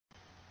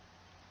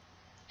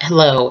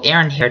Hello,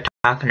 Aaron here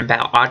talking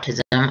about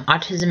autism.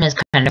 Autism is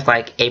kind of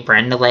like a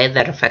brain delay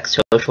that affects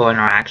social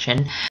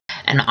interaction,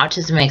 and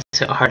autism makes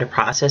it hard to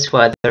process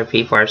what other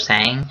people are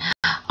saying.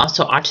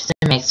 Also, autism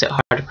makes it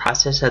hard to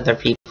process other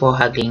people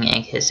hugging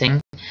and kissing,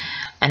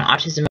 and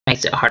autism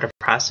makes it hard to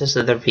process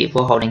other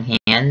people holding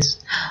hands.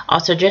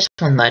 Also, just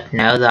want to let you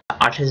know that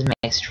autism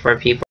makes it where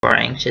people are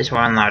anxious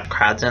wearing loud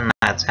crowds and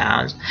loud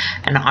sounds,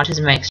 and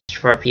autism makes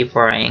it where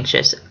people are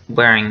anxious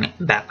wearing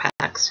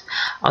backpacks.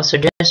 Also,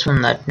 just want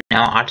to let you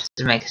know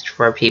autism makes it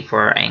where people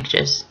are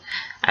anxious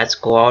at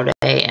school all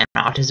day, and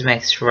autism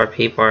makes it where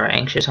people are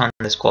anxious on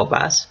the school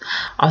bus.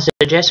 Also,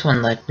 just want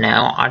to let you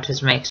know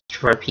autism makes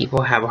it where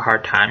people have a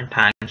hard time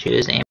tying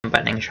shoes and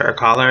buttoning shirt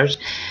collars,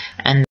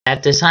 and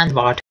that the signs of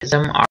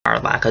autism are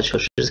lack of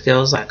social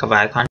skills, lack of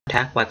eye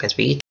contact, lack of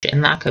speech,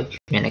 and lack of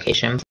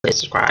communication. Please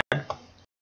subscribe.